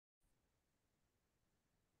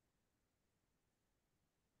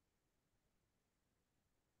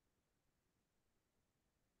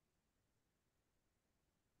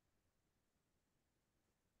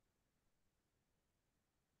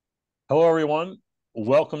Hello, everyone.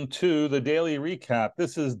 Welcome to the daily recap.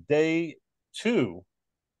 This is day 2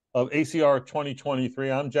 of ACR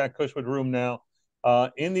 2023. I'm Jack Cush with RheumNow.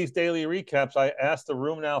 In these daily recaps, I asked the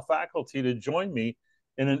RheumNow faculty to join me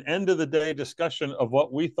in an end of the day discussion of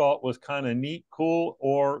what we thought was kind of neat, cool,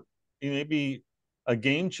 or maybe a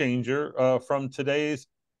game changer from today's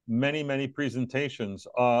many presentations.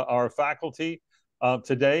 Our faculty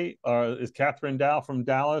today is Kathryn Dow from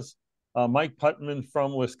Dallas, Mike Putman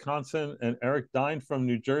from Wisconsin, and Eric Dein from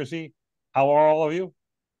New Jersey. How are all of you?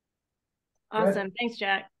 Awesome. Good. Thanks,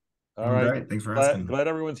 Jack. All right. Great. Thanks for asking. Glad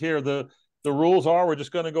everyone's here. The rules are we're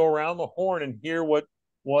just going to go around the horn and hear what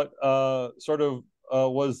sort of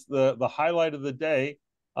was the highlight of the day.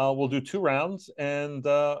 We'll do 2 rounds, and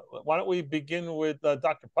why don't we begin with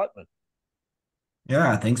Dr. Putman?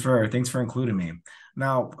 Yeah, thanks for including me.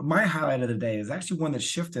 Now, my highlight of the day is actually one that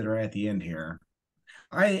shifted right at the end here.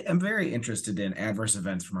 I am very interested in adverse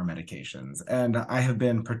events from our medications, and I have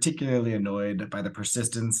been particularly annoyed by the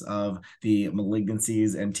persistence of the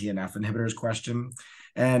malignancies and TNF inhibitors question.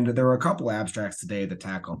 And there were a couple abstracts today that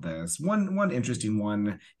tackled this. One interesting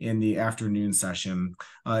one in the afternoon session,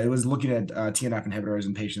 it was looking at TNF inhibitors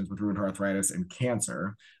in patients with rheumatoid arthritis and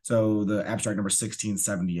cancer. So the abstract number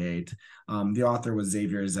 1678, the author was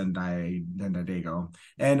Xavier Zendidego.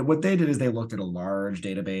 And what they did is they looked at a large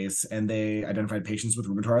database and they identified patients with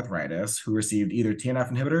rheumatoid arthritis who received either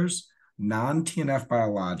TNF inhibitors, non-TNF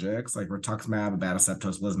biologics like rituximab, abatacept,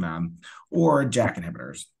 tocilizumab, or JAK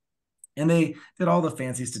inhibitors. And they did all the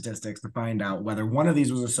fancy statistics to find out whether one of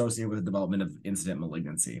these was associated with the development of incident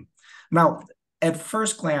malignancy. Now, at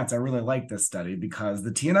first glance, I really liked this study because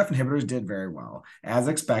the TNF inhibitors did very well. As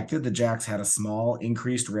expected, the JAKs had a small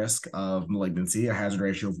increased risk of malignancy, a hazard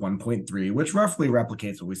ratio of 1.3, which roughly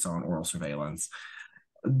replicates what we saw in oral surveillance.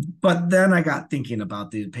 But then I got thinking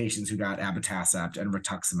about the patients who got abatacept and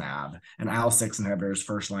rituximab and IL-6 inhibitors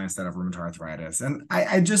first line instead of rheumatoid arthritis. And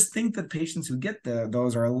I just think that patients who get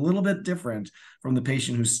those are a little bit different from the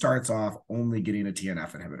patient who starts off only getting a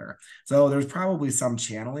TNF inhibitor. So there's probably some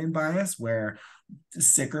channeling bias where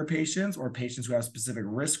sicker patients or patients who have specific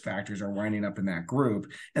risk factors are winding up in that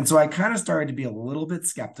group. And so I kind of started to be a little bit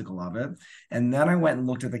skeptical of it. And then I went and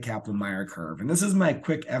looked at the Kaplan-Meier curve. And this is my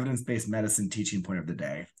quick evidence-based medicine teaching point of the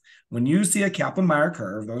day. When you see a Kaplan-Meier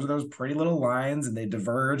curve, those are those pretty little lines and they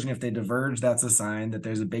diverge. And if they diverge, that's a sign that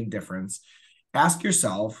there's a big difference. Ask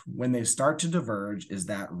yourself, when they start to diverge, is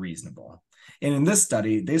that reasonable? And in this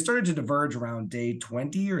study, they started to diverge around day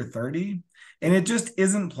 20 or 30. And it just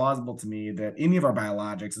isn't plausible to me that any of our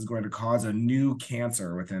biologics is going to cause a new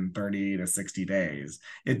cancer within 30 to 60 days.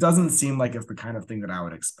 It doesn't seem like it's the kind of thing that I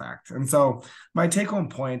would expect. And so my take-home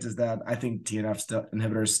point is that I think TNF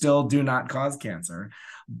inhibitors still do not cause cancer.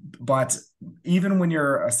 But even when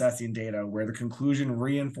you're assessing data where the conclusion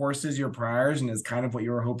reinforces your priors and is kind of what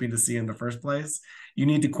you were hoping to see in the first place, you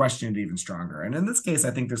need to question it even stronger. And in this case,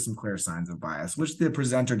 I think there's some clear signs of bias, which the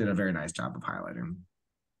presenter did a very nice job of highlighting.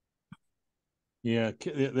 Yeah,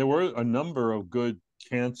 there were a number of good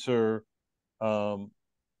cancer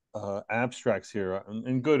abstracts here,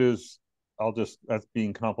 and good is that's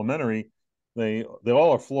being complimentary. They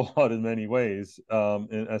all are flawed in many ways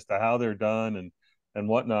as to how they're done and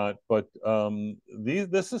whatnot. But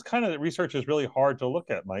this is kind of research is really hard to look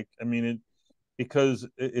at, Mike. I mean, because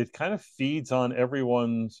it kind of feeds on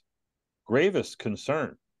everyone's gravest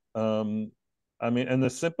concern. I mean, and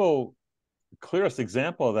the clearest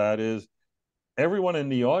example of that is everyone in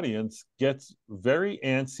the audience gets very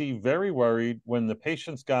antsy, very worried when the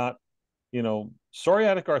patient's got,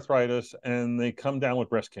 psoriatic arthritis and they come down with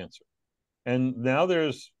breast cancer. And now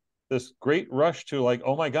there's this great rush to like,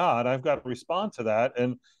 oh my God, I've got to respond to that,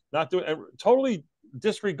 and not totally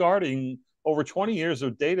disregarding over 20 years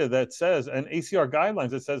of data that says, and ACR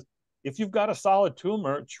guidelines that says, if you've got a solid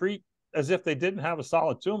tumor, treat as if they didn't have a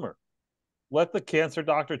solid tumor. Let the cancer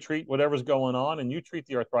doctor treat whatever's going on and you treat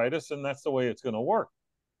the arthritis, and that's the way it's going to work.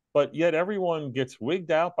 But yet everyone gets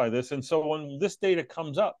wigged out by this. And so when this data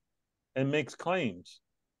comes up and makes claims,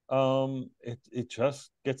 it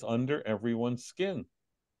just gets under everyone's skin.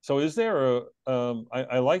 So is there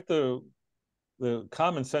I like the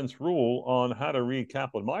common sense rule on how to read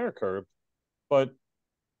Kaplan-Meier curve, but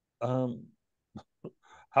how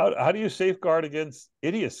do you safeguard against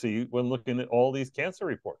idiocy when looking at all these cancer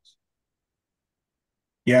reports?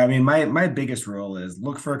 Yeah, I mean, my biggest rule is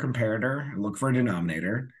look for a comparator, look for a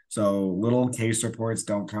denominator. So little case reports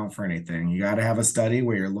don't count for anything. You got to have a study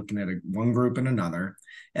where you're looking at one group and another.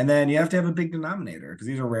 And then you have to have a big denominator because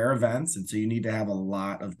these are rare events. And so you need to have a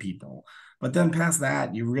lot of people. But then past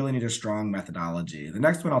that, you really need a strong methodology. The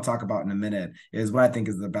next one I'll talk about in a minute is what I think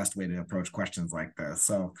is the best way to approach questions like this.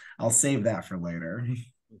 So I'll save that for later.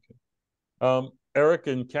 Okay. Eric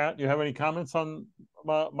and Kat, do you have any comments on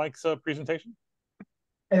Mike's presentation?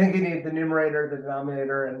 I think you need the numerator, the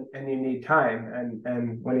denominator, and you need time.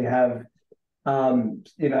 And when you have,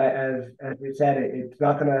 as we said, it's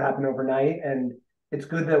not going to happen overnight. And it's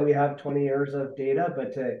good that we have 20 years of data,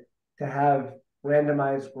 but to have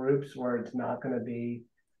randomized groups where it's not going to be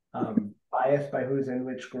biased by who's in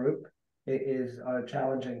which group, it is a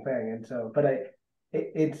challenging thing. And so, but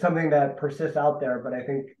it's something that persists out there. But I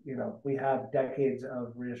think we have decades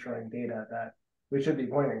of reassuring data that we should be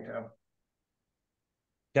pointing to.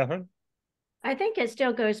 Kathryn? I think it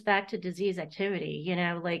still goes back to disease activity.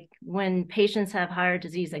 Like when patients have higher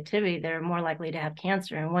disease activity, they're more likely to have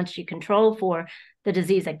cancer. And once you control for the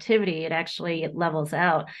disease activity, it levels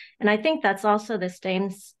out. And I think that's also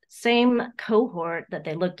the same cohort that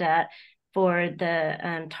they looked at for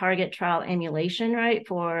the target trial emulation, right?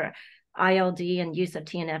 For ILD and use of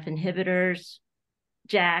TNF inhibitors,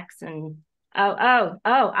 JAKs, and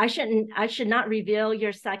I should not reveal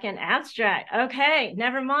your second abstract. Okay,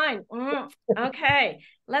 never mind. Okay,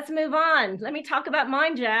 let's move on. Let me talk about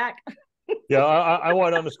mine, Jack. Yeah, I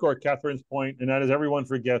want to underscore Kathryn's point, and that is everyone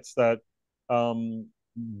forgets that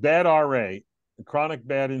bad RA, chronic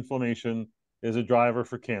bad inflammation, is a driver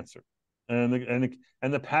for cancer, and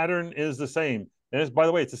the pattern is the same. And by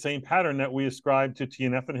the way, it's the same pattern that we ascribe to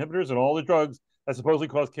TNF inhibitors and all the drugs that supposedly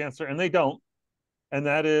cause cancer, and they don't. And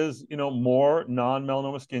that is, more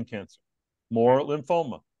non-melanoma skin cancer, more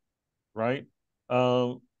lymphoma, right?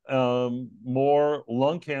 More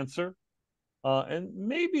lung cancer, and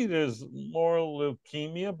maybe there's more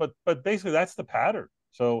leukemia, but basically that's the pattern.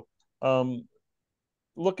 So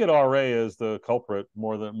look at RA as the culprit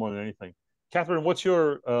more than anything. Kathryn, what's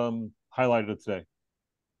your highlight of today?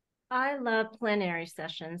 I love plenary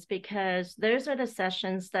sessions because those are the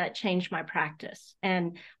sessions that change my practice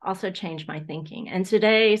and also change my thinking. And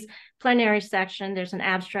today's plenary section, there's an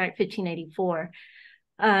abstract 1584.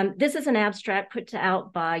 This is an abstract put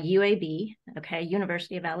out by UAB,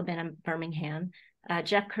 University of Alabama, Birmingham,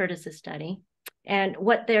 Jeff Curtis's study. And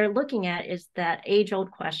what they're looking at is that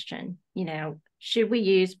age-old question, should we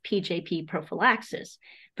use PJP prophylaxis,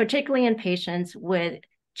 particularly in patients with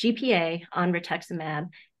GPA on rituximab?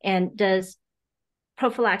 And does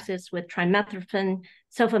prophylaxis with trimethoprim,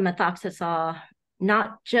 sulfamethoxazole,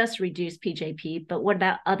 not just reduce PJP, but what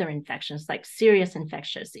about other infections like serious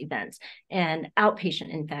infectious events and outpatient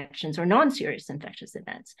infections or non-serious infectious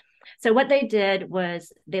events? So what they did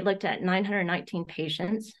was they looked at 919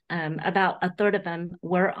 patients. About a third of them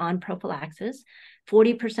were on prophylaxis.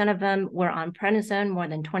 40% of them were on prednisone, more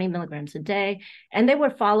than 20 milligrams a day, and they were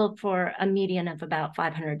followed for a median of about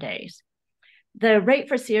 500 days. The rate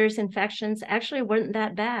for serious infections actually wasn't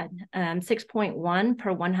that bad, 6.1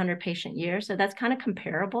 per 100 patient year. So that's kind of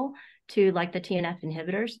comparable to like the TNF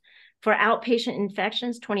inhibitors. For outpatient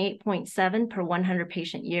infections, 28.7 per 100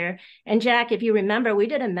 patient year. And Jack, if you remember, we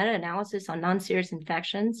did a meta-analysis on non-serious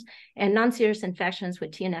infections, and non-serious infections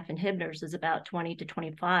with TNF inhibitors is about 20 to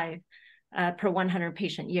 25 per 100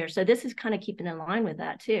 patient year. So this is kind of keeping in line with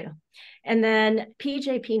that too. And then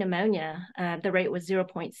PJP pneumonia, the rate was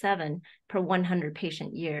 0.7 per 100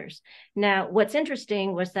 patient years. Now, what's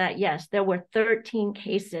interesting was that, yes, there were 13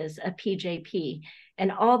 cases of PJP,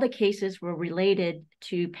 and all the cases were related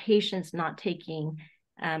to patients not taking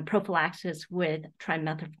prophylaxis with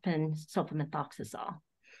trimethoprim sulfamethoxazole.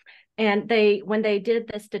 And when they did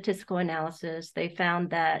the statistical analysis, they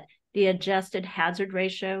found that the adjusted hazard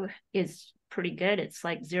ratio is pretty good. It's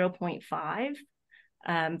like 0.5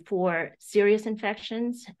 for serious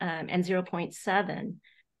infections and 0.7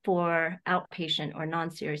 for outpatient or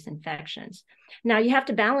non-serious infections. Now, you have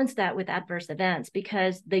to balance that with adverse events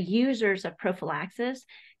because the users of prophylaxis,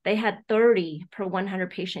 they had 30 per 100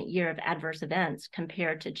 patient year of adverse events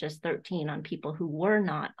compared to just 13 on people who were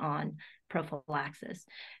not on prophylaxis.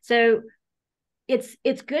 So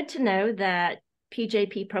it's good to know that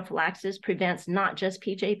PJP prophylaxis prevents not just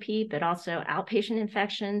PJP, but also outpatient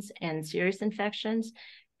infections and serious infections.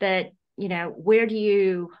 But, where do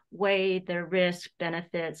you weigh the risk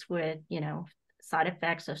benefits with, side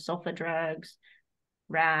effects of sulfa drugs,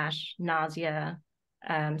 rash, nausea,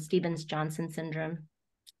 Stevens-Johnson syndrome?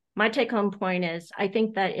 My take-home point is I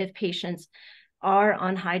think that if patients are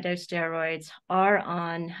on high-dose steroids, are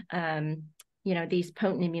on these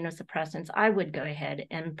potent immunosuppressants, I would go ahead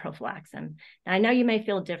and prophylax them. Now, I know you may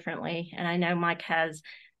feel differently, and I know Mike has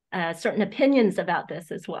certain opinions about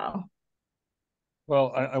this as well.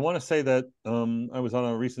 Well, I want to say that I was on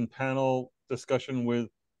a recent panel discussion with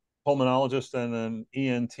pulmonologist and an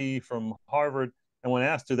ENT from Harvard, and when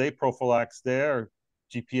asked, do they prophylax their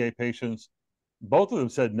GPA patients, both of them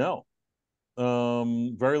said no.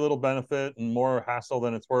 Very little benefit and more hassle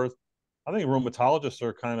than it's worth. I think rheumatologists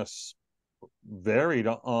are kind of varied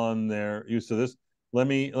on their use of this. Let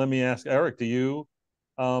me ask Eric, do you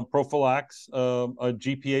prophylax a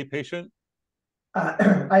GPA patient?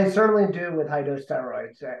 I certainly do with high dose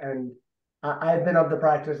steroids, and I've been of the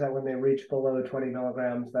practice that when they reach below 20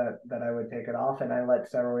 milligrams, that I would take it off, and I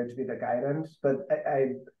let steroids be the guidance. But I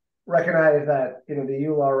recognize that the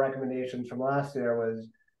EULAR recommendations from last year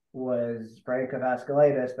was for ANCA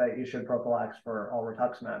vasculitis that you should prophylax for all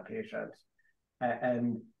rituximab patients,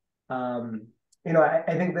 and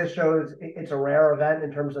I think this shows it's a rare event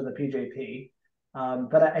in terms of the PJP.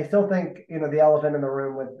 But I still think the elephant in the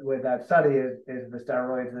room with that study is the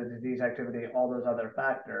steroids, the disease activity, all those other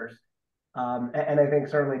factors. And I think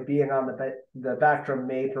certainly being on the Bactrim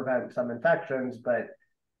may prevent some infections, but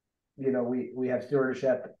we have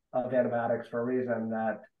stewardship of antibiotics for a reason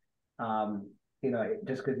that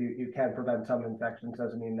just because you can prevent some infections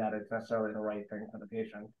doesn't mean that it's necessarily the right thing for the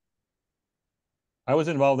patient. I was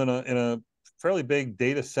involved in a fairly big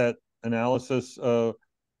data set analysis, a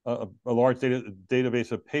large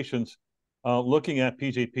database of patients looking at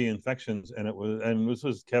PJP infections, and this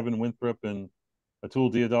was Kevin Winthrop and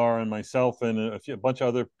Atul Deodar and myself and a bunch of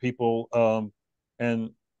other people, and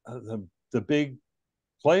the big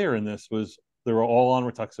player in this was they were all on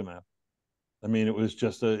rituximab. I mean, it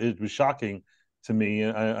was shocking to me.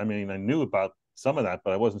 I mean, I knew about some of that,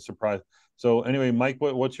 but I wasn't surprised. So anyway, Mike,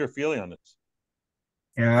 what's your feeling on this?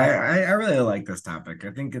 Yeah, I really like this topic.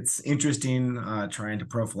 I think it's interesting trying to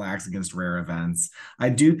prophylax against rare events. I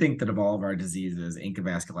do think that of all of our diseases, ANCA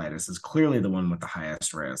vasculitis is clearly the one with the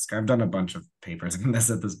highest risk. I've done a bunch of papers on this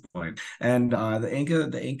at this point, and the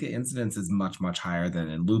ANCA incidence is much, much higher than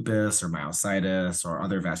in lupus or myositis or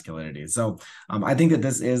other vasculitides. So I think that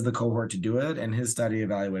this is the cohort to do it, and his study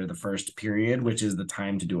evaluated the first period, which is the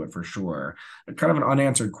time to do it for sure. But kind of an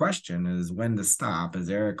unanswered question is when to stop, as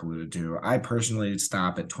Eric alluded to. I personally stop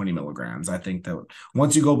at 20 milligrams. I think that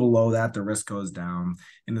once you go below that, the risk goes down.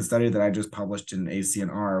 In the study that I just published in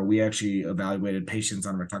ACR, we actually evaluated patients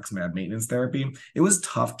on rituximab maintenance therapy. It was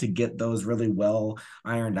tough to get those really well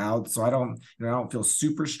ironed out. So I don't feel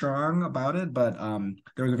super strong about it, but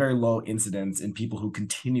there was a very low incidence in people who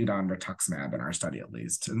continued on rituximab in our study, at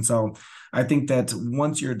least. And so I think that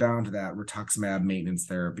once you're down to that rituximab maintenance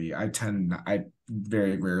therapy, I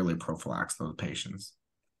very rarely prophylax those patients.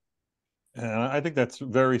 And I think that's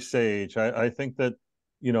very sage. I think that,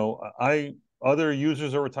 other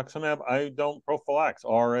users of rituximab, I don't prophylax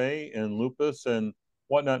RA and lupus and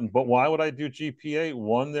whatnot. But why would I do GPA?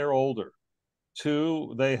 One, they're older.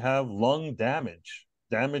 Two, they have lung damage,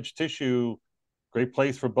 damaged tissue, great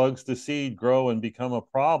place for bugs to seed, grow, and become a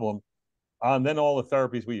problem. And then all the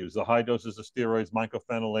therapies we use, the high doses of steroids,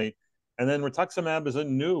 mycophenolate, and then rituximab is a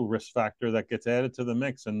new risk factor that gets added to the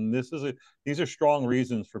mix. And these are strong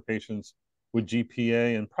reasons for patients with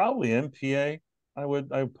GPA and probably MPA. I would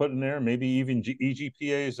put in there, maybe even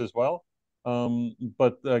EGPAs as well.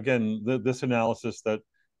 But again, this analysis that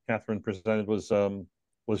Kathryn presented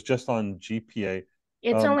was just on GPA.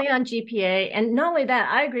 It's only on GPA. And not only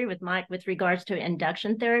that, I agree with Mike with regards to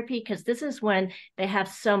induction therapy, because this is when they have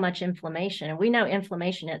so much inflammation. And we know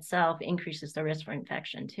inflammation itself increases the risk for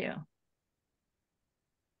infection too.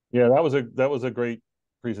 Yeah, that was a great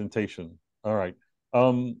presentation. All right.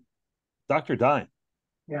 Dr. Dein.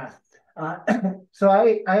 Yeah. So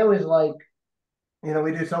I always like,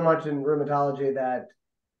 we do so much in rheumatology that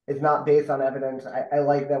it's not based on evidence. I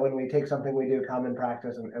like that when we take something we do common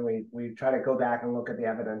practice and we try to go back and look at the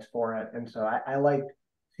evidence for it. And so I like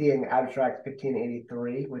seeing abstract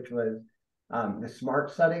 1583, which was the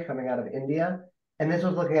SMART study coming out of India. And this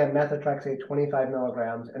was looking at methotrexate 25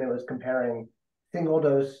 milligrams, and it was comparing single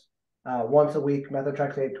dose once a week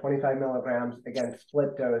methotrexate 25 milligrams against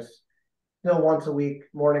split dose, still once a week,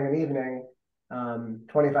 morning and evening,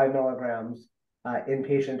 25 milligrams in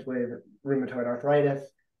patients with rheumatoid arthritis.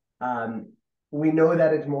 We know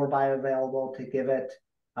that it's more bioavailable to give it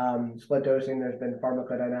split dosing. There's been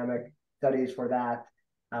pharmacodynamic studies for that.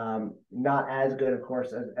 Not as good, of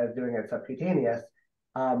course, as doing it subcutaneous,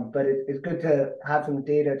 but it's good to have some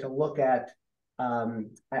data to look at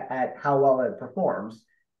how well it performs.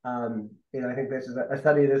 I think this is a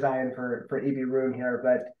study designed for EB Rheum here,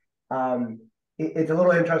 but it's a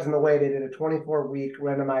little interesting the way they did a 24-week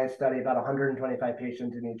randomized study, about 125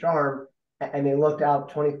 patients in each arm, and they looked out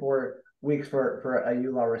 24 weeks for a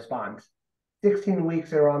EULAR response. 16 weeks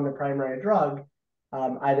they were on the primary drug,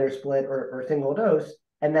 either split or single dose,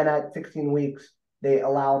 and then at 16 weeks they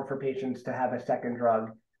allowed for patients to have a second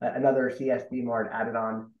drug, another CSD-MARD added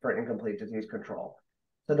on for incomplete disease control.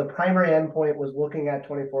 So the primary endpoint was looking at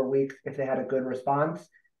 24 weeks if they had a good response.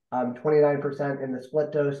 29% in the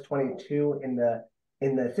split dose, 22 in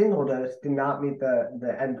the single dose did not meet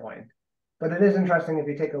the endpoint. But it is interesting if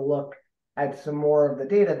you take a look at some more of the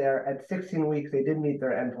data there. At 16 weeks, they did meet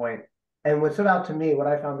their endpoint. And what stood out to me, what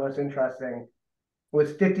I found most interesting,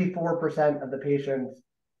 was 54% of the patients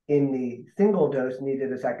in the single dose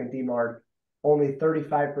needed a second DMARD. Only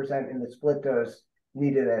 35% in the split dose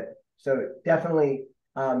needed it. So definitely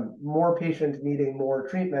more patients needing more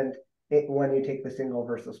treatment when you take the single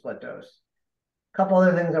versus split dose. A couple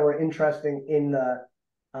other things that were interesting in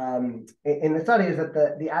the study is that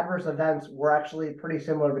the adverse events were actually pretty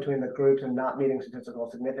similar between the groups and not meeting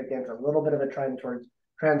statistical significance, a little bit of a trend towards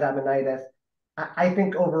transaminitis. I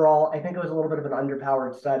think overall, I think it was a little bit of an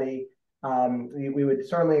underpowered study. We would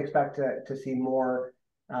certainly expect to see more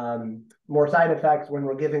side effects when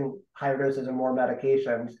we're giving higher doses and more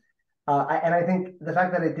medications. And I think the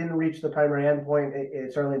fact that it didn't reach the primary endpoint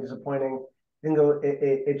is certainly disappointing. I think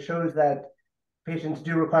it shows that patients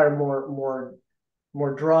do require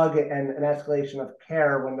more drug and an escalation of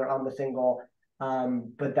care when they're on the single,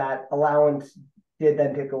 but that allowance did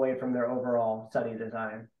then take away from their overall study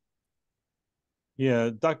design.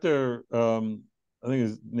 Yeah, Dr. I think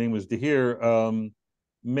his name was Dahir,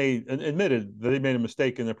 admitted that they made a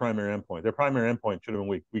mistake in their primary endpoint. Their primary endpoint should have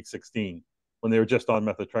been week 16 when they were just on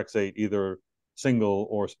methotrexate, either single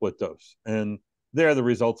or split dose. And there, the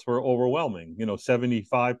results were overwhelming.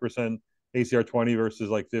 75% ACR 20 versus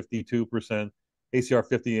like 52%. ACR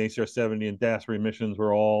 50, ACR 70, and DAS remissions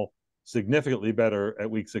were all significantly better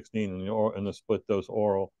at week 16 in the split dose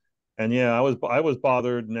oral. And yeah, I was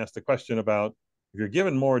bothered and asked a question about, if you're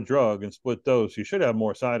given more drug and split dose, you should have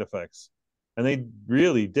more side effects. And they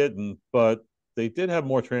really didn't, but they did have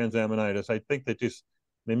more transaminitis. I think that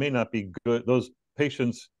they may not be good. Those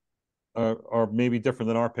patients are maybe different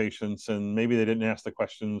than our patients, and maybe they didn't ask the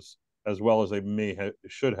questions as well as they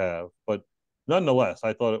should have. But nonetheless,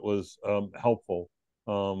 I thought it was helpful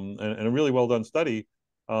and a really well done study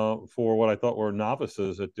for what I thought were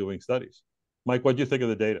novices at doing studies. Mike, what do you think of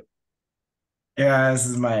the data? Yeah, this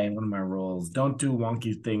is one of my rules. Don't do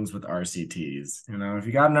wonky things with RCTs. If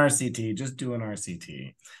you got an RCT, just do an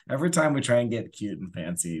RCT. Every time we try and get cute and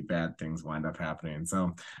fancy, bad things wind up happening.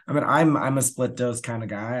 So, I'm a split dose kind of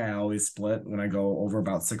guy. I always split when I go over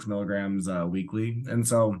about 6 milligrams weekly. And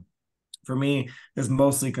so for me, is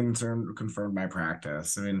mostly confirmed by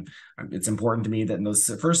practice. It's important to me that in those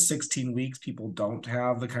first 16 weeks, people don't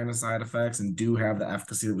have the kind of side effects and do have the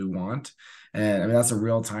efficacy that we want. And that's a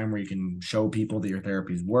real time where you can show people that your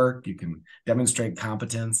therapies work. You can demonstrate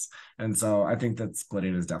competence. And so I think that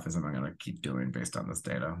splitting is definitely something I'm going to keep doing based on this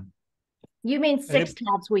data. You mean 6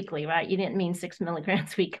 tabs weekly, right? You didn't mean 6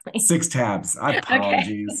 milligrams weekly. 6 tabs.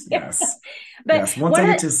 Apologies. Okay. Yes. But yes. Once I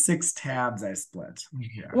get to 6 tabs, I split.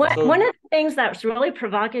 Yeah. One of the things that was really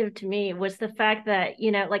provocative to me was the fact that,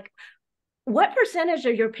 what percentage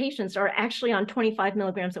of your patients are actually on 25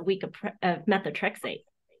 milligrams a week of methotrexate?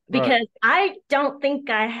 Because I don't think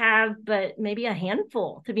I have, but maybe a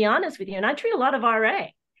handful, to be honest with you. And I treat a lot of RA.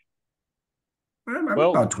 I'm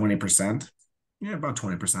about 20%. Yeah, about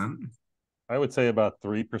 20%. I would say about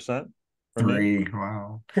 3%. 3,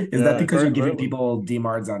 wow. Is that because you're giving people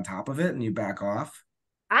DMARDs on top of it and you back off?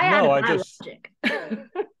 I added biologic.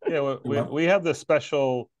 Yeah, we have this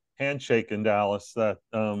special handshake in Dallas that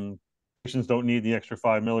patients don't need the extra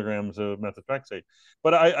 5 milligrams of methotrexate.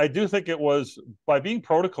 But I do think it was, by being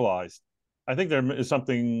protocolized, I think there is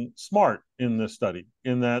something smart in this study,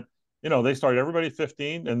 in that, they started everybody at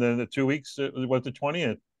 15, and then at 2 weeks, it went to 20,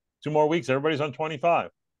 and 2 more weeks, everybody's on 25.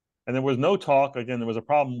 And there was no talk. Again, there was a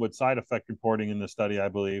problem with side effect reporting in the study, I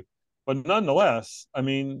believe. But nonetheless,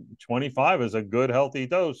 25 is a good, healthy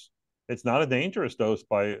dose. It's not a dangerous dose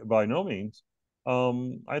by no means.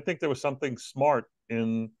 I think there was something smart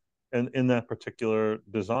in that particular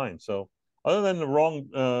design. So other than the wrong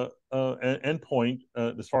endpoint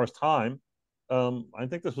as far as time, I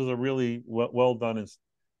think this was a really well done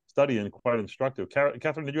study and quite instructive.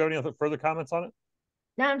 Kathryn, did you have any other further comments on it?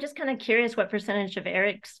 No, I'm just kind of curious what percentage of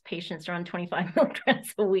Eric's patients are on 25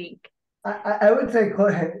 milligrams a week. I would say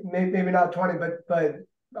maybe not 20, but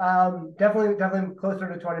definitely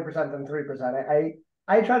closer to 20% than 3%.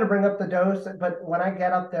 I try to bring up the dose, but when I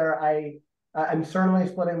get up there, I'm certainly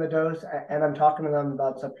splitting the dose, and I'm talking to them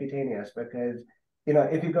about subcutaneous, because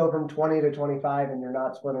if you go from 20 to 25 and you're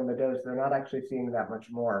not splitting the dose, they're not actually seeing that much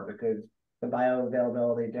more, because the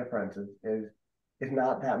bioavailability difference is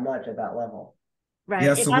not that much at that level. right?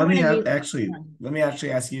 Yeah, If so I'm let me going to use actually one. let me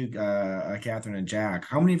actually ask you, Kathryn and Jack,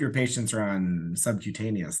 how many of your patients are on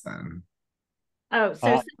subcutaneous then? Oh,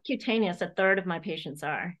 so subcutaneous, a third of my patients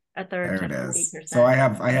are, a third There to it is. So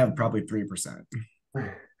 40%. I have probably 3%.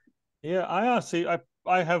 Yeah, I honestly,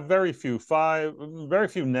 I have very few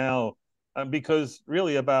now, because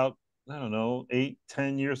really about, I don't know, 8,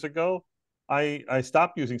 10 years ago, I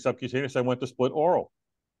stopped using subcutaneous. I went to split oral,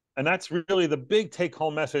 and that's really the big take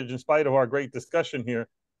home message. In spite of our great discussion here,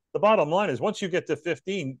 the bottom line is once you get to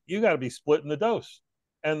 15, you got to be splitting the dose.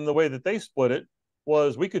 And the way that they split it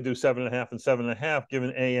was we could do 7.5 and 7.5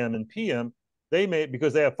 given AM and PM. They made,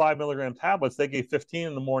 because they have 5 milligram tablets, they gave 15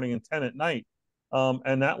 in the morning and 10 at night,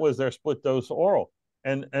 and that was their split dose oral.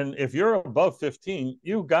 And if you're above 15,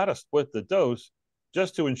 you got to split the dose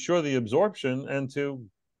just to ensure the absorption and to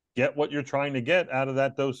get what you're trying to get out of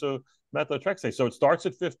that dose of methotrexate. So it starts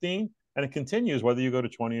at 15 and it continues whether you go to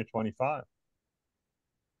 20 or 25.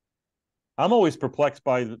 I'm always perplexed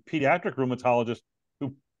by the pediatric rheumatologists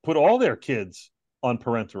who put all their kids on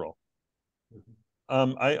parenteral.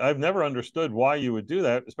 I've never understood why you would do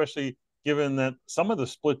that, especially given that some of the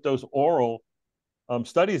split dose oral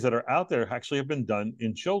studies that are out there actually have been done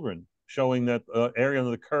in children, showing that area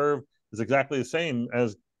under the curve is exactly the same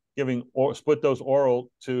as giving split dose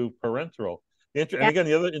oral to parenteral. And again,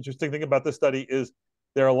 the other interesting thing about this study is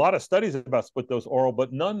there are a lot of studies about split dose oral,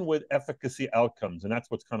 but none with efficacy outcomes. And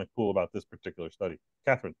that's what's kind of cool about this particular study.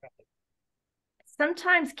 Kathryn.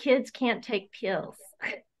 Sometimes kids can't take pills.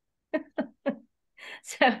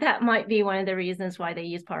 So that might be one of the reasons why they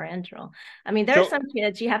use parenteral. I mean, there are some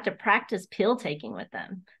kids you have to practice pill taking with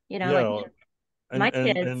them. You know, yeah, like my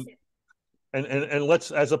kids. And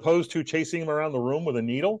let's, as opposed to chasing them around the room with a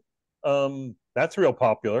needle, that's real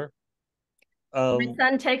popular. My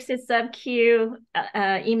son takes his sub-Q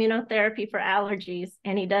immunotherapy for allergies,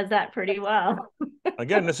 and he does that pretty well.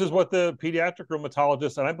 Again, this is what the pediatric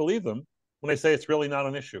rheumatologists, and I believe them when they say it's really not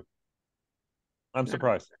an issue. I'm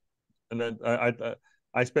surprised. And then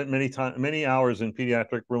I spent many hours in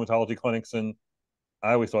pediatric rheumatology clinics, and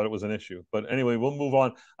I always thought it was an issue. But anyway, we'll move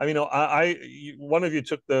on. I mean, one of you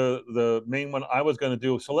took the main one I was going to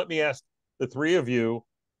do. So let me ask the three of you,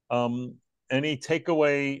 any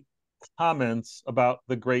takeaway comments about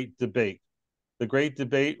the great debate? The great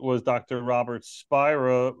debate was Dr. Robert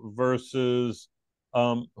Spira versus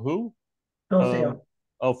who? Phil Seo.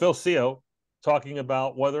 Phil Seo, talking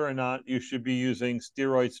about whether or not you should be using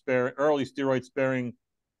early steroid sparing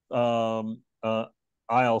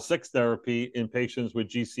IL-6 therapy in patients with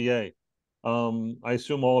GCA. I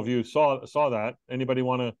assume all of you saw that. Anybody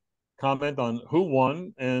want to comment on who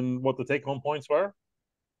won and what the take-home points were?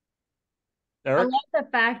 Eric? I love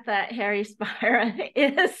the fact that Harry Spira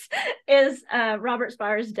is Robert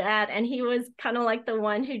Spira's dad, and he was kind of like the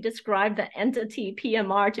one who described the entity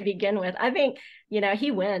PMR to begin with. I think,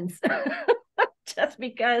 he wins just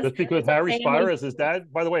because Harry Spira is his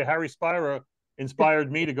dad. By the way, Harry Spira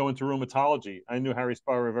inspired me to go into rheumatology. I knew Harry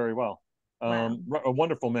Spira very well. Wow. A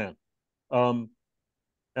wonderful man. But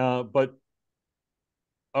all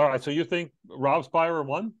right, so you think Rob Spira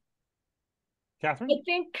won? Kathryn? I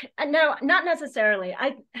think no, not necessarily.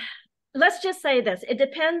 Let's just say this. It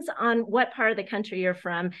depends on what part of the country you're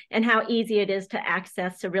from and how easy it is to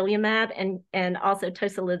access sarilumab and also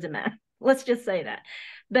tocilizumab. Let's just say that.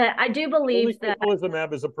 But I do believe that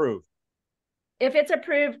tocilizumab is approved. If it's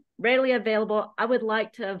approved, readily available, I would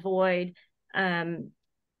like to avoid a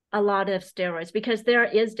lot of steroids, because there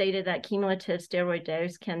is data that cumulative steroid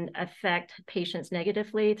dose can affect patients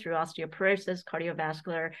negatively through osteoporosis,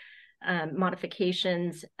 cardiovascular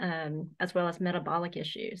modifications, as well as metabolic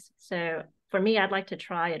issues. So for me, I'd like to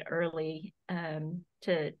try it early,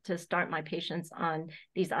 to start my patients on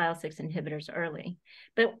these IL-6 inhibitors early.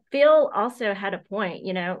 But Phil also had a point.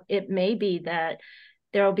 It may be that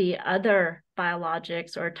there will be other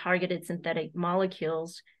biologics or targeted synthetic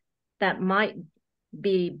molecules that might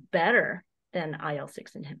be better than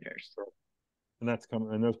IL-6 inhibitors. And that's coming,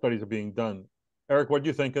 and those studies are being done. Eric, what do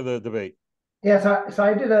you think of the debate? Yeah, so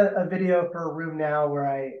I did a video for RheumNow where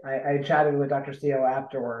I chatted with Dr. Seo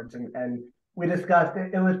afterwards, and we discussed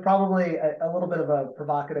it. It was probably a little bit of a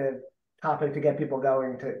provocative topic to get people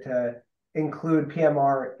going to include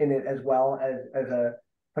PMR in it, as well as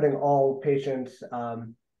putting all patients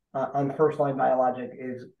on first line biologic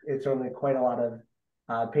is certainly quite a lot of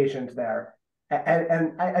patients there.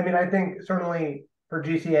 And I mean, I think certainly for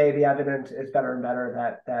GCA, the evidence is better and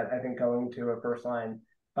better that I think going to a first line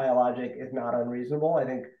biologic is not unreasonable. I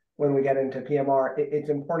think when we get into PMR, it's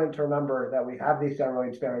important to remember that we have these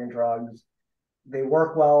steroid sparing drugs. They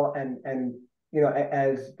work well, and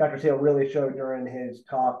as Dr. Seo really showed during his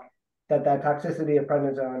talk, that toxicity of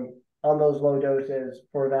prednisone on those low doses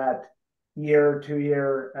for that year, 2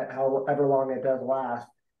 year, however long it does last,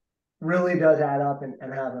 really does add up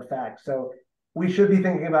and have effects. So we should be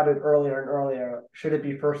thinking about it earlier and earlier. Should it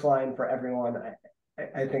be first line for everyone?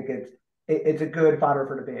 I think it's a good fodder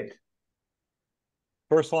for debate.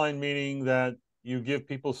 First line meaning that you give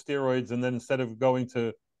people steroids, and then instead of going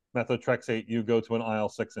to methotrexate, you go to an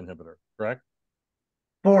IL-6 inhibitor, correct?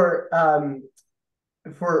 For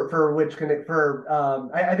which can it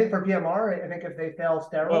I think for PMR, I think if they fail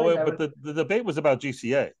steroids, well, but the debate was about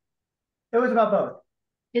GCA. It was about both.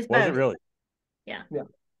 It's Was both. it really? Yeah. Yeah.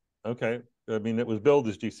 Okay. I mean, it was billed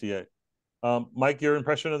as GCA. Mike, your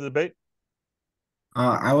impression of the debate?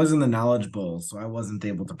 I was in the Knowledge Bowl, so I wasn't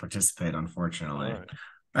able to participate, unfortunately. Right.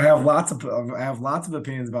 I have lots of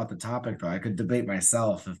opinions about the topic, though. I could debate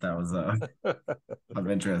myself if that was of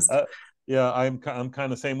interest. Yeah, I'm kind of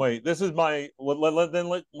the same way. This is my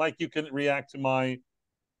let Mike, you can react to my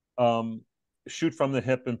shoot from the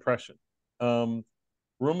hip impression.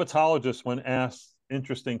 Rheumatologists, when asked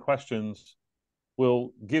interesting questions,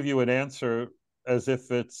 will give you an answer as if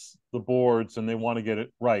it's the boards and they want to get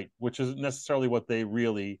it right, which isn't necessarily what they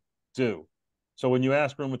really do. So when you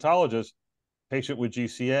ask rheumatologists, patient with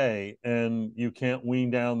GCA, and you can't wean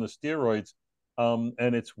down the steroids,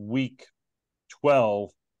 and it's week 12,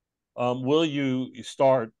 will you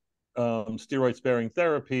start steroid sparing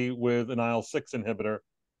therapy with an IL-6 inhibitor?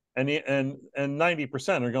 And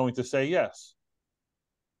 90% are going to say yes.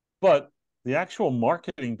 But the actual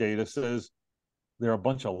marketing data says they're a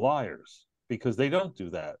bunch of liars, because they don't do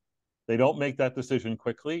that. They don't make that decision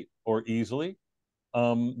quickly or easily.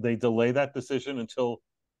 They delay that decision until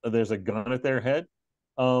there's a gun at their head.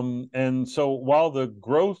 And so while the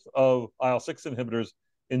growth of IL-6 inhibitors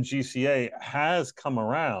in GCA has come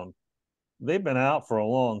around, they've been out for a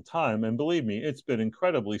long time. And believe me, it's been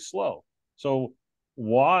incredibly slow. So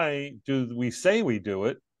why do we say we do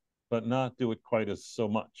it, but not do it quite as so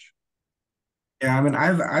much? Yeah, I mean,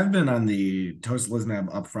 I've been on the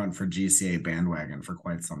tocilizumab upfront for GCA bandwagon for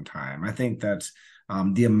quite some time. I think that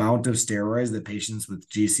the amount of steroids that patients with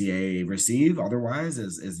GCA receive otherwise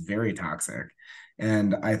is very toxic.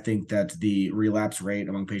 And I think that the relapse rate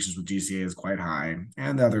among patients with GCA is quite high,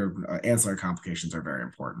 and the other ancillary complications are very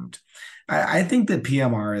important. I think that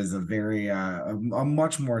PMR is a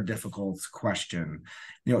much more difficult question.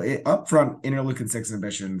 You know, upfront interleukin-6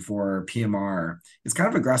 inhibition for PMR is kind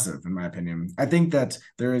of aggressive, in my opinion. I think that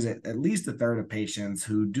there is at least a third of patients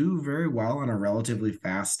who do very well on a relatively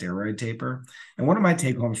fast steroid taper. And one of my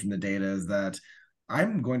take homes from the data is that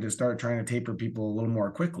I'm going to start trying to taper people a little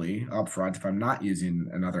more quickly up front if I'm not using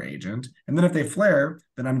another agent. And then if they flare,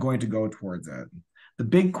 then I'm going to go towards it. The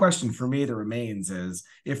big question for me that remains is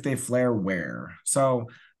if they flare, where? So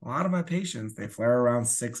a lot of my patients, they flare around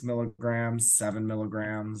 6 milligrams, 7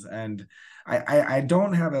 milligrams. And I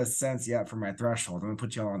don't have a sense yet for my threshold. I'm going to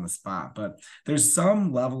put you all on the spot, but there's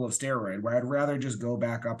some level of steroid where I'd rather just go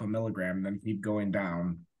back up a milligram than keep going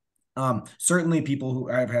down. Certainly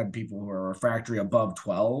I've had people who are refractory above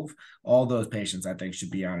 12, all those patients I think should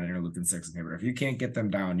be on an interleukin-6 inhibitor. If you can't get them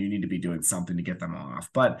down, you need to be doing something to get them off.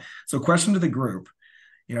 But so question to the group,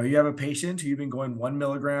 you know, you have a patient who you've been going 1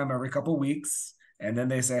 milligram every couple of weeks, and then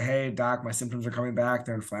they say, hey, doc, my symptoms are coming back,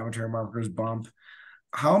 their inflammatory markers bump.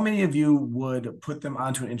 How many of you would put them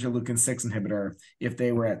onto an interleukin-6 inhibitor if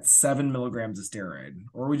they were at 7 milligrams of steroid?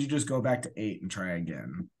 Or would you just go back to 8 and try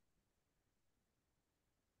again?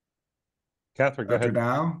 Kathryn, go ahead. Dr.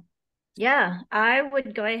 Dow? Yeah, I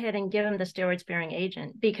would go ahead and give him the steroid sparing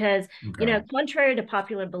agent because, you know, contrary to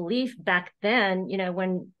popular belief back then, you know,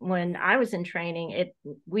 when I was in training,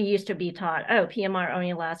 we used to be taught, oh, PMR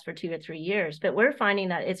only lasts for 2 or 3 years, but we're finding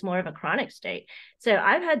that it's more of a chronic state. So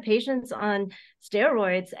I've had patients on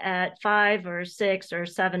steroids at 5 or 6 or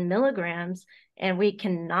 7 milligrams, and we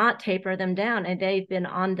cannot taper them down. And they've been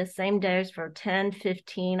on the same dose for 10,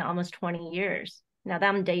 15, almost 20 years. Now that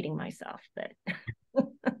I'm dating myself, but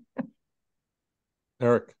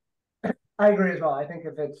Eric. I agree as well. I think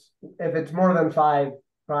if it's more than 5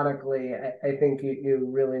 chronically, I think you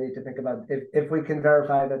really need to think about if we can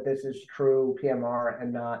verify that this is true PMR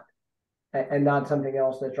and not something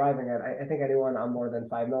else that's driving it. I think anyone on more than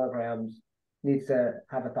 5 milligrams needs to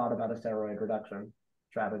have a thought about a steroid reduction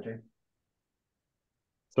strategy.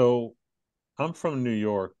 So I'm from New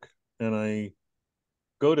York, and I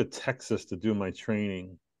go to Texas to do my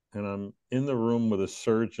training, and I'm in the room with a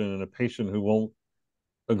surgeon and a patient who won't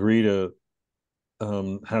agree to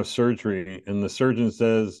have surgery, and the surgeon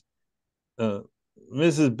says,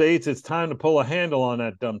 Mrs. Bates, it's time to pull a handle on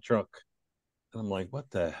that dump truck. And I'm like,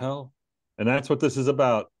 what the hell? And that's what this is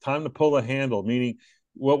about. Time to pull a handle, meaning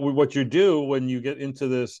what you do when you get into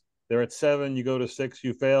this, they're at 7, you go to 6,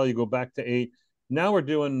 you fail, you go back to 8. Now we're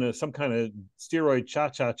doing some kind of steroid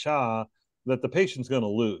cha-cha-cha that the patient's going to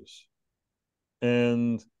lose.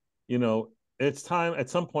 And, it's time, at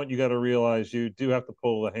some point, you got to realize you do have to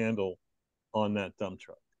pull the handle on that dump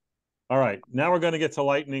truck. All right, now we're going to get to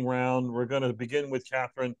lightning round. We're going to begin with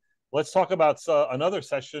Kathryn. Let's talk about another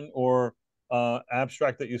session or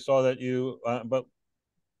abstract that you saw but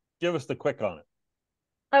give us the quick on it.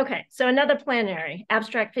 Okay, so another plenary,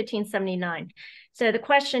 abstract 1579. So the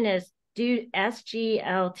question is, do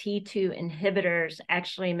SGLT2 inhibitors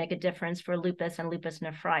actually make a difference for lupus and lupus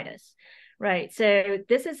nephritis? Right, so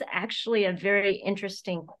this is actually a very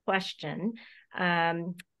interesting question.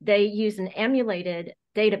 They use an emulated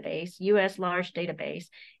database, US large database,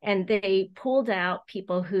 and they pulled out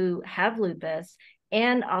people who have lupus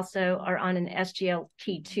and also are on an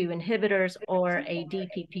SGLT2 inhibitors or a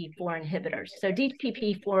DPP4 inhibitors. So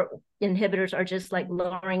DPP4 inhibitors are just like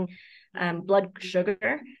lowering blood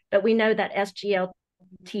sugar, but we know that SGLT2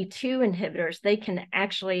 inhibitors, they can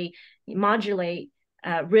actually modulate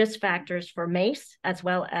risk factors for MACE as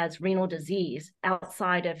well as renal disease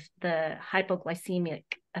outside of the hypoglycemic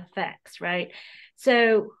effects, right?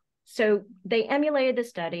 So they emulated the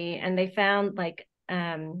study and they found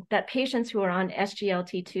that patients who are on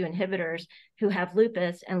SGLT2 inhibitors who have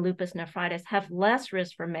lupus and lupus nephritis have less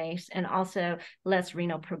risk for MACE and also less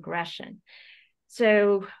renal progression.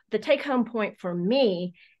 So the take-home point for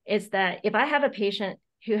me is that if I have a patient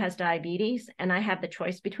who has diabetes and I have the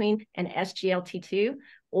choice between an SGLT2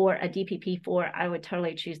 or a DPP4, I would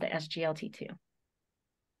totally choose the SGLT2.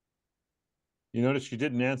 You notice you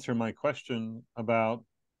didn't answer my question about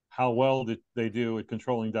how well did they do at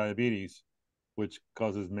controlling diabetes, which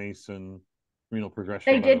causes MACE and renal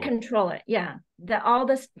progression. They did control it, yeah. All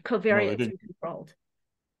the covariates were controlled.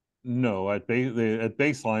 No, at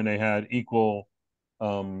baseline they had equal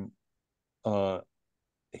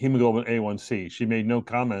hemoglobin A1C. She made no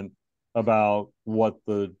comment about what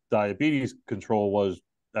the diabetes control was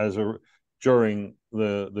during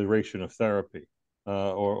the duration of therapy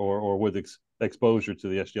or with exposure to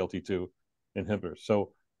the SGLT2 inhibitors.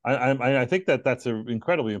 So I think that's an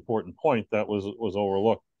incredibly important point that was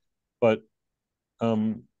overlooked. But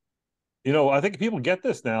I think people get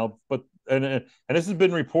this now. But and this has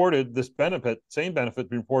been reported. This same benefit,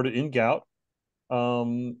 reported in gout,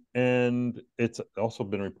 and it's also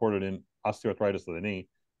been reported in osteoarthritis of the knee,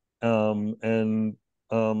 and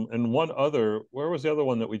one other. Where was the other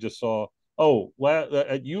one that we just saw? Oh,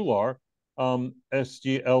 at EULAR,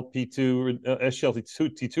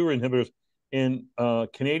 SGLT2 inhibitors in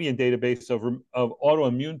Canadian database of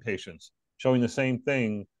autoimmune patients showing the same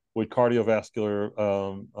thing with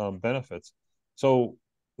cardiovascular benefits. So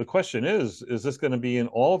the question is this going to be in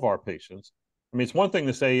all of our patients? I mean, it's one thing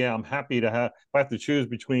to say, yeah, I'm happy to have, if I have to choose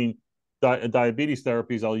between diabetes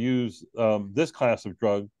therapies, I'll use this class of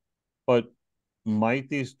drug, but might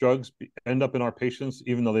these drugs end up in our patients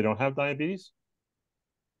even though they don't have diabetes?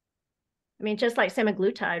 I mean, just like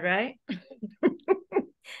semaglutide, right?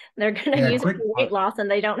 They're going to use it for weight loss and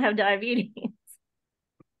they don't have diabetes.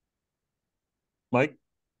 Mike?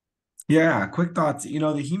 Yeah, quick thoughts. The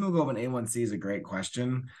hemoglobin A1C is a great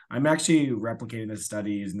question. I'm actually replicating this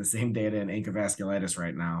study using the same data in ANCA vasculitis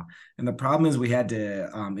right now. And the problem is we had to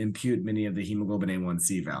impute many of the hemoglobin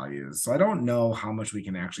A1C values. So I don't know how much we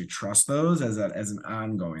can actually trust those as an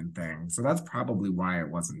ongoing thing. So that's probably why it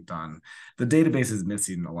wasn't done. The database is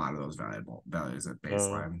missing a lot of those values at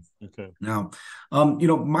baseline. Okay. Now,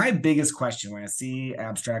 my biggest question when I see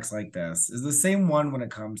abstracts like this is the same one when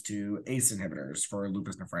it comes to ACE inhibitors for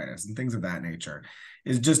lupus nephritis and things of that nature.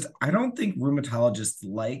 Is just, I don't think rheumatologists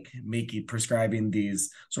like prescribing these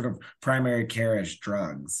sort of primary care-ish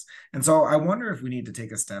drugs. And so I wonder if we need to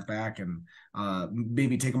take a step back and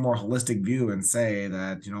maybe take a more holistic view and say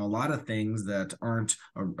that, a lot of things that aren't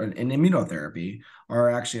an immunotherapy are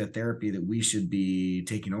actually a therapy that we should be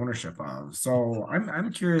taking ownership of. So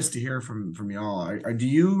I'm curious to hear from y'all. Do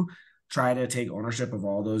you try to take ownership of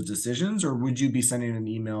all those decisions, or would you be sending an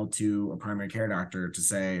email to a primary care doctor to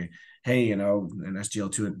say, hey, an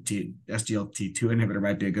SGLT2 inhibitor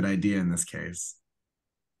might be a good idea in this case?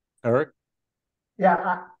 Eric?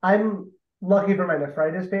 Yeah, I'm lucky for my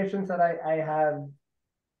nephritis patients that I have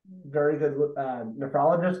very good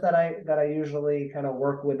nephrologists that I usually kind of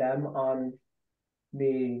work with them on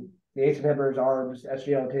the ACE inhibitors, ARBs,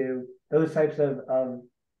 SGL2, those types of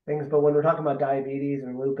things. But when we're talking about diabetes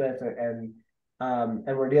and lupus and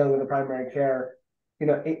we're dealing with the primary care,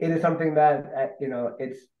 it is something that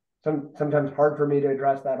it's sometimes hard for me to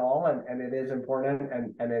address that all, and it is important,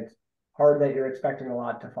 and it's hard that you're expecting a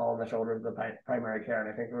lot to fall on the shoulders of the primary care.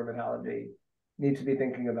 And I think rheumatology needs to be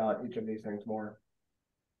thinking about each of these things more.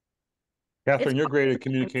 Kathryn, you're great at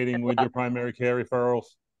communicating with your primary care referrals.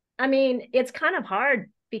 I mean, it's kind of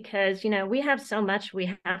hard because, we have so much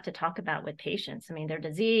we have to talk about with patients. I mean, their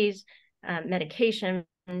disease, medication,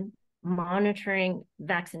 monitoring,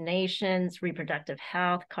 vaccinations, reproductive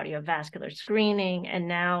health, cardiovascular screening, and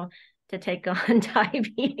now to take on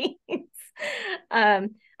diabetes. I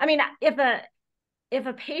mean, if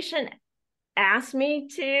a patient asks me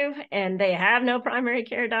to and they have no primary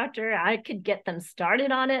care doctor, I could get them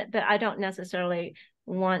started on it, but I don't necessarily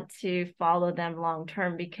want to follow them long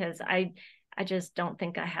term because I just don't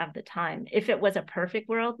think I have the time. If it was a perfect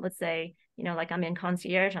world, let's say, like I'm in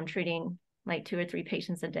concierge, I'm treating like 2 or 3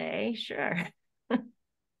 patients a day, sure.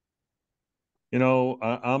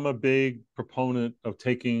 I'm a big proponent of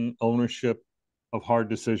taking ownership of hard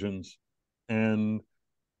decisions, and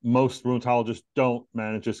most rheumatologists don't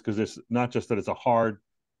manage this because it's not just that it's a hard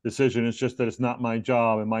decision, it's just that it's not my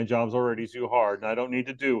job, and my job's already too hard, and I don't need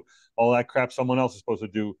to do all that crap someone else is supposed to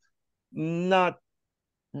do. Not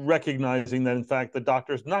recognizing that, in fact, the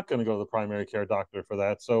doctor is not going to go to the primary care doctor for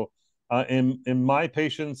that. So in my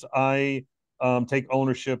patients, I take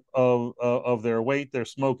ownership of their weight, their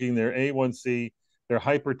smoking, their A1C, their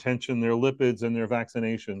hypertension, their lipids, and their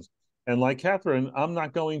vaccinations. And like Kathryn, I'm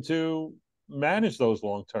not going to manage those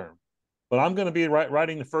long term, but I'm going to be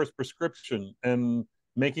writing the first prescription and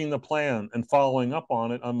making the plan and following up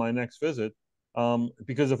on it on my next visit.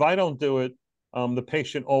 Because if I don't do it, the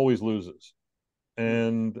patient always loses.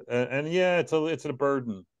 And yeah, it's a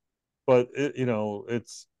burden, but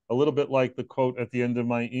it's a little bit like the quote at the end of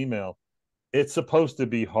my email. It's supposed to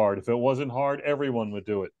be hard. If it wasn't hard, everyone would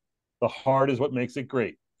do it. The hard is what makes it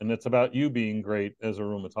great, and it's about you being great as a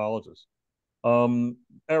rheumatologist.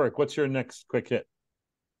 Eric, what's your next quick hit?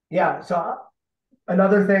 Yeah, so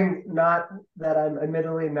another thing, not that I'm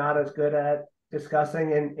admittedly not as good at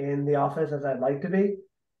discussing in the office as I'd like to be,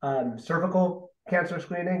 cervical cancer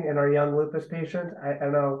screening in our young lupus patients. I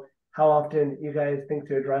don't know how often you guys think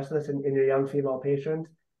to address this in your young female patients.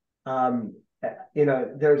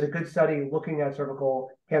 There's a good study looking at cervical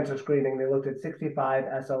cancer screening. They looked at 65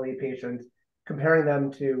 SLE patients, comparing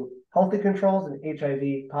them to healthy controls and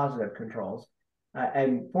HIV positive controls.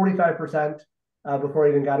 And 45% before I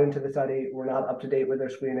even got into the study were not up to date with their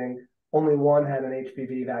screening. Only one had an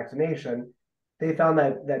HPV vaccination. They found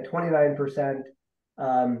that 29%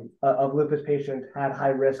 of lupus patients had high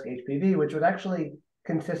risk HPV, which was actually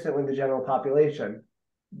consistent with the general population.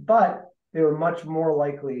 But they were much more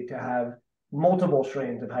likely to have multiple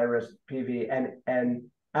strains of high risk PV and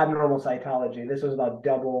abnormal cytology. This was about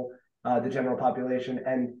double the general population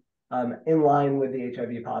and in line with the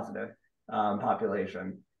HIV positive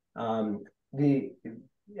population. They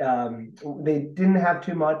didn't have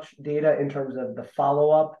too much data in terms of the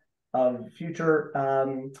follow-up of future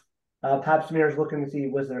pap smears looking to see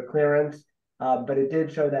was there clearance, but it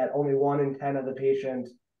did show that only 1 in 10 of the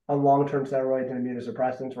patients on long-term steroids and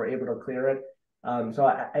immunosuppressants were able to clear it. So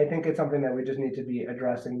I think it's something that we just need to be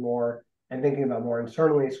addressing more and thinking about more, and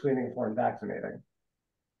certainly screening for and vaccinating.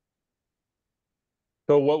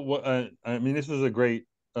 So I mean, this is a great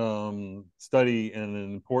study and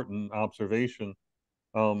an important observation.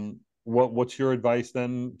 What's your advice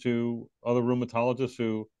then to other rheumatologists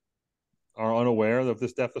who are unaware of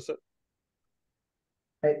this deficit?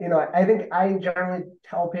 I think I generally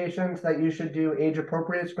tell patients that you should do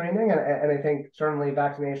age-appropriate screening, and I think certainly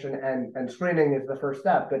vaccination and screening is the first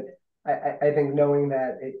step. But I think knowing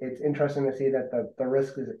that it's interesting to see that the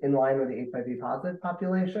risk is in line with the HIV positive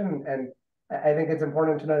population, and I think it's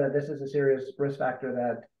important to know that this is a serious risk factor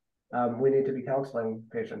that we need to be counseling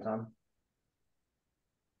patients on.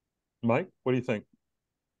 Mike, what do you think?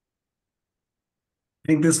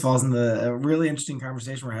 I think this falls in a really interesting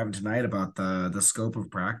conversation we're having tonight about the scope of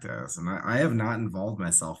practice. And I have not involved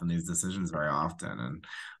myself in these decisions very often. And,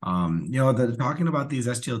 talking about these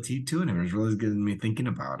SGLT2 inhibitors really is getting me thinking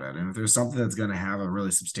about it. And if there's something that's going to have a really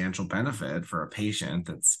substantial benefit for a patient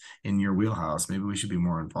that's in your wheelhouse, maybe we should be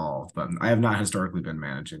more involved. But I have not historically been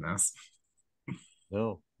managing this.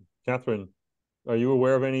 No. Kathryn, are you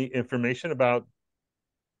aware of any information about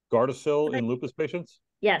Gardasil in lupus patients?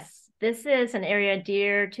 Yes, this is an area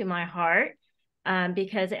dear to my heart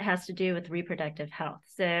because it has to do with reproductive health.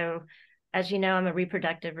 So, as you know, I'm a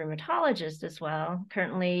reproductive rheumatologist as well,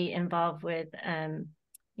 currently involved with,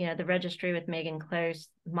 the registry with Megan Close,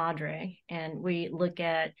 Moderator, and we look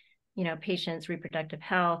at, patients' reproductive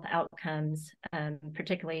health outcomes,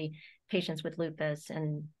 particularly patients with lupus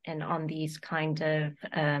and on these kind of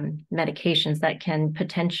medications that can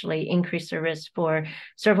potentially increase the risk for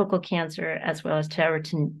cervical cancer as well as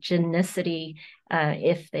teratogenicity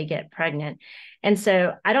if they get pregnant. And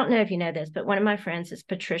so I don't know if you know this, but one of my friends is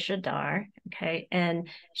Patricia Dar, okay? And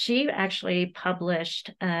she actually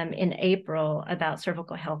published in April about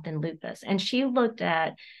cervical health in lupus. And she looked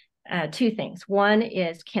at two things. One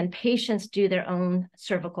is, can patients do their own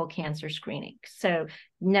cervical cancer screening? So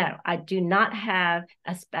no, I do not have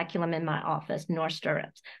a speculum in my office nor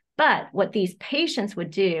stirrups. But what these patients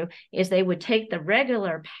would do is they would take the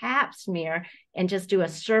regular pap smear and just do a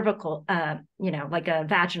cervical, like a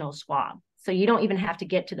vaginal swab. So you don't even have to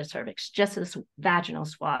get to the cervix, just this vaginal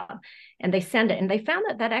swab. And they send it. And they found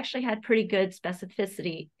that that actually had pretty good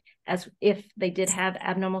specificity as if they did have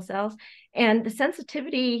abnormal cells. And the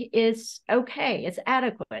sensitivity is okay. It's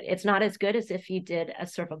adequate. It's not as good as if you did a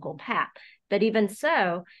cervical pap. But even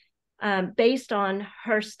so, based on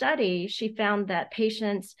her study, she found that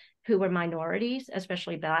patients who were minorities,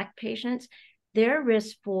 especially Black patients, their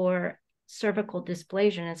risk for cervical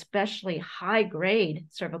dysplasia, and especially high-grade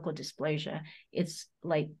cervical dysplasia, it's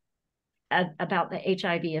like about the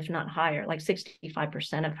HIV, if not higher, like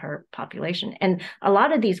 65% of her population. And a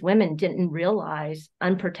lot of these women didn't realize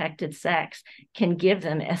unprotected sex can give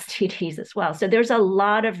them STDs as well. So there's a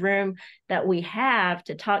lot of room that we have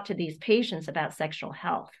to talk to these patients about sexual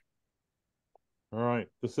health. All right.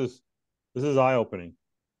 This is eye-opening,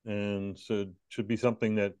 and should be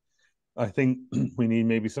something that I think we need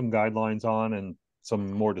maybe some guidelines on and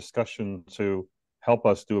some more discussion to help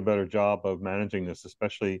us do a better job of managing this,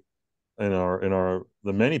 especially in our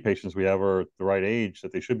the many patients we have are at the right age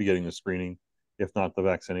that they should be getting the screening, if not the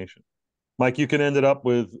vaccination. Mike, you can end it up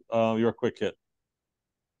with your quick hit.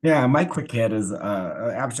 Yeah, my quick hit is an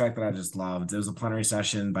abstract that I just loved. It was a plenary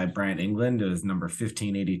session by Brant England. It was number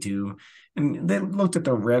 1582. And they looked at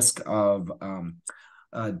the risk of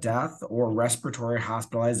death or respiratory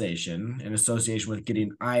hospitalization in association with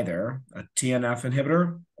getting either a TNF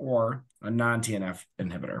inhibitor or a non-TNF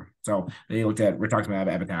inhibitor. So they looked at rituximab,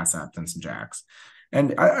 abatacept, and some JAKs.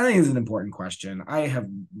 And I think it's an important question. I have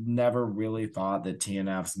never really thought that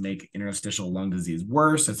TNFs make interstitial lung disease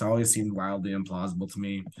worse. It's always seemed wildly implausible to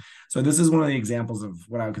me. So this is one of the examples of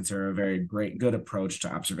what I would consider a very good approach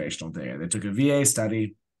to observational data. They took a VA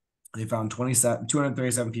study. They found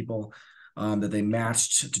 237 people that they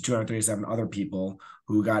matched to 237 other people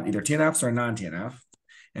who got either TNFs or non-TNF.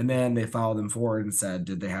 And then they followed them forward and said,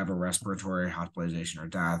 did they have a respiratory hospitalization or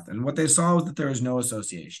death? And what they saw was that there was no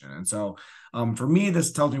association. And so for me,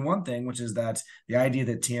 this tells me one thing, which is that the idea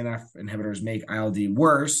that TNF inhibitors make ILD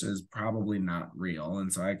worse is probably not real.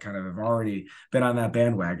 And so I kind of have already been on that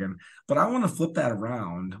bandwagon. But I want to flip that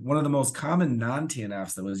around. One of the most common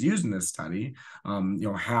non-TNFs that was used in this study,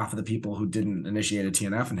 half of the people who didn't initiate a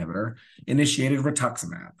TNF inhibitor initiated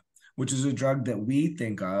rituximab, which is a drug that we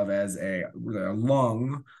think of as a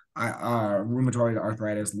lung rheumatoid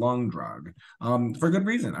arthritis lung drug for good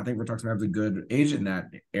reason. I think rituximab is a good agent in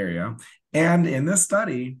that area. And in this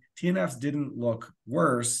study, TNFs didn't look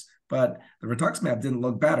worse, but the rituximab didn't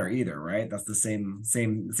look better either, right? That's the same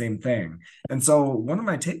thing. And so one of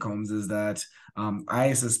my take homes is that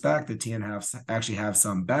I suspect that TNFs actually have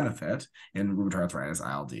some benefit in rheumatoid arthritis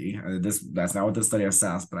ILD. That's not what this study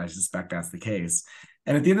assessed, but I suspect that's the case.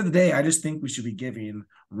 And at the end of the day, I just think we should be giving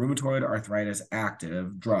rheumatoid arthritis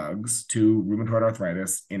active drugs to rheumatoid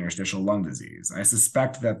arthritis interstitial lung disease. I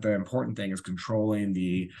suspect that the important thing is controlling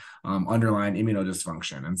the underlying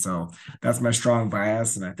immunodysfunction. And so that's my strong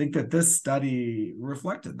bias. And I think that this study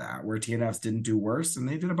reflected that, where TNFs didn't do worse, and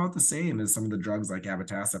they did about the same as some of the drugs like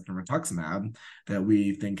abatacept and rituximab that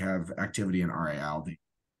we think have activity in RALD.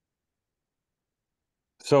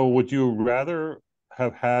 So would you rather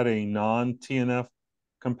have had a non-TNF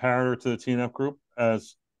comparator to the TNF group,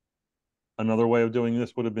 as another way of doing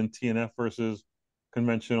this would have been TNF versus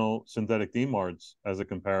conventional synthetic DMARDs as a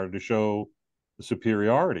comparator to show the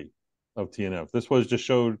superiority of TNF? This was just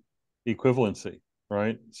showed equivalency,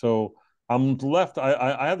 right? So I'm left,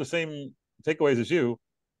 I have the same takeaways as you,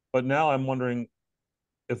 but now I'm wondering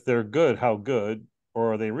if they're good, how good,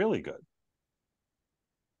 or are they really good?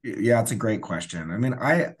 Yeah, it's a great question. I mean,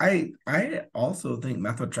 I also think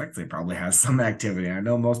methotrexate probably has some activity. I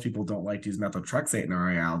know most people don't like to use methotrexate in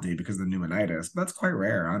RALD because of the pneumonitis, but that's quite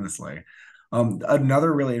rare, honestly.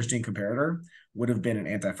 Another really interesting comparator would have been an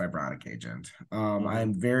antifibrotic agent.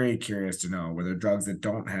 I'm very curious to know whether drugs that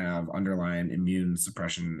don't have underlying immune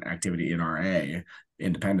suppression activity in RA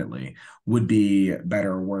independently would be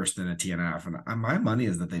better or worse than a TNF. And my money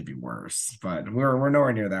is that they'd be worse, but we're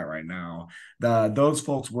nowhere near that right now. Those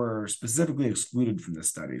folks were specifically excluded from this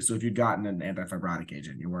study. So if you'd gotten an antifibrotic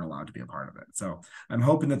agent, you weren't allowed to be a part of it. So I'm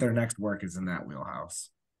hoping that their next work is in that wheelhouse.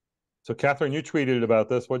 So Kathryn, you tweeted about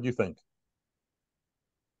this. What do you think?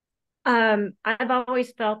 I've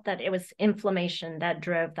always felt that it was inflammation that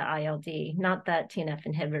drove the ILD, not that TNF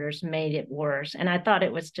inhibitors made it worse. And I thought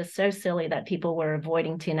it was just so silly that people were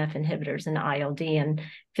avoiding TNF inhibitors in ILD and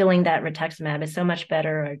feeling that rituximab is so much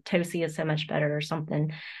better or toci is so much better or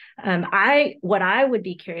something. What I would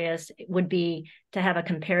be curious would be to have a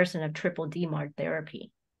comparison of triple DMARD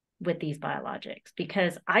therapy with these biologics,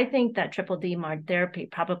 because I think that triple DMARD therapy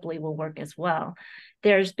probably will work as well.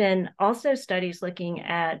 There's been also studies looking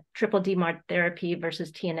at triple DMARD therapy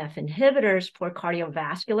versus TNF inhibitors for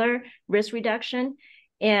cardiovascular risk reduction,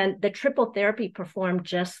 and the triple therapy performed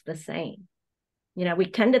just the same. You know, we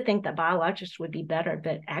tend to think that biologics would be better,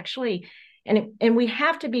 but actually, and we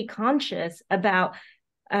have to be conscious about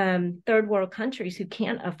third world countries who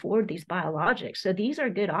can't afford these biologics. So these are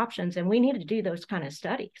good options, and we need to do those kind of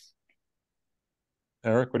studies.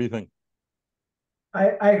 Eric, what do you think?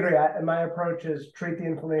 I agree. My approach is treat the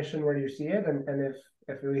inflammation where you see it, and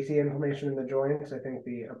if we see inflammation in the joints, I think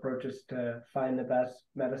the approach is to find the best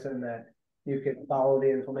medicine that you could follow the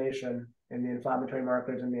inflammation and the inflammatory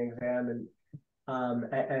markers in the exam,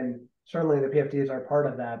 and certainly the PFDs are part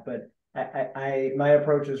of that. But my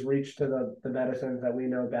approach is reach to the medicines that we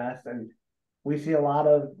know best, and we see a lot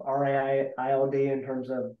of RAI ILD in terms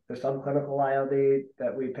of the subclinical ILD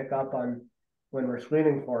that we pick up on when we're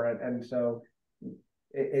screening for it, and so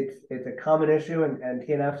it's a common issue, and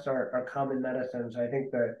TNFs are common medicines. So I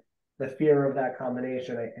think the fear of that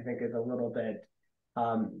combination, I think, is a little bit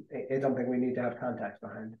is something we need to have context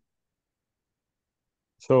behind.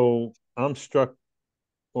 So I'm struck,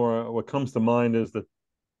 or what comes to mind is that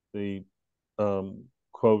the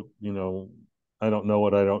quote, I don't know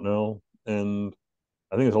what I don't know. And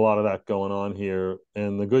I think there's a lot of that going on here.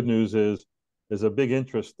 And the good news is there's a big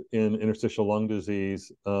interest in interstitial lung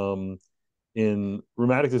disease, in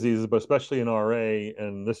rheumatic diseases, but especially in RA.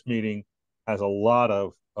 And this meeting has a lot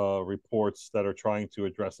of reports that are trying to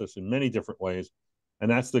address this in many different ways.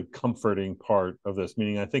 And that's the comforting part of this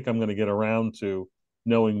meeting. I think I'm going to get around to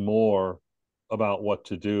knowing more about what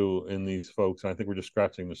to do in these folks. And I think we're just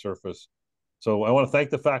scratching the surface. So I want to thank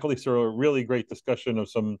the faculty for a really great discussion of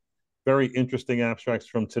some very interesting abstracts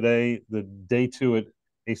from today, the day 2 at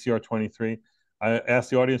ACR 23. I ask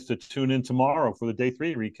the audience to tune in tomorrow for the day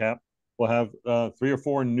 3 recap. We'll have 3 or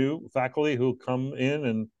 4 new faculty who come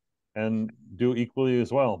in and do equally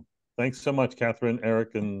as well. Thanks so much, Kathryn,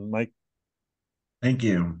 Eric, and Mike. Thank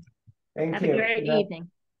you. Thank Have you. a great evening.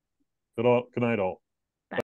 Good night, all.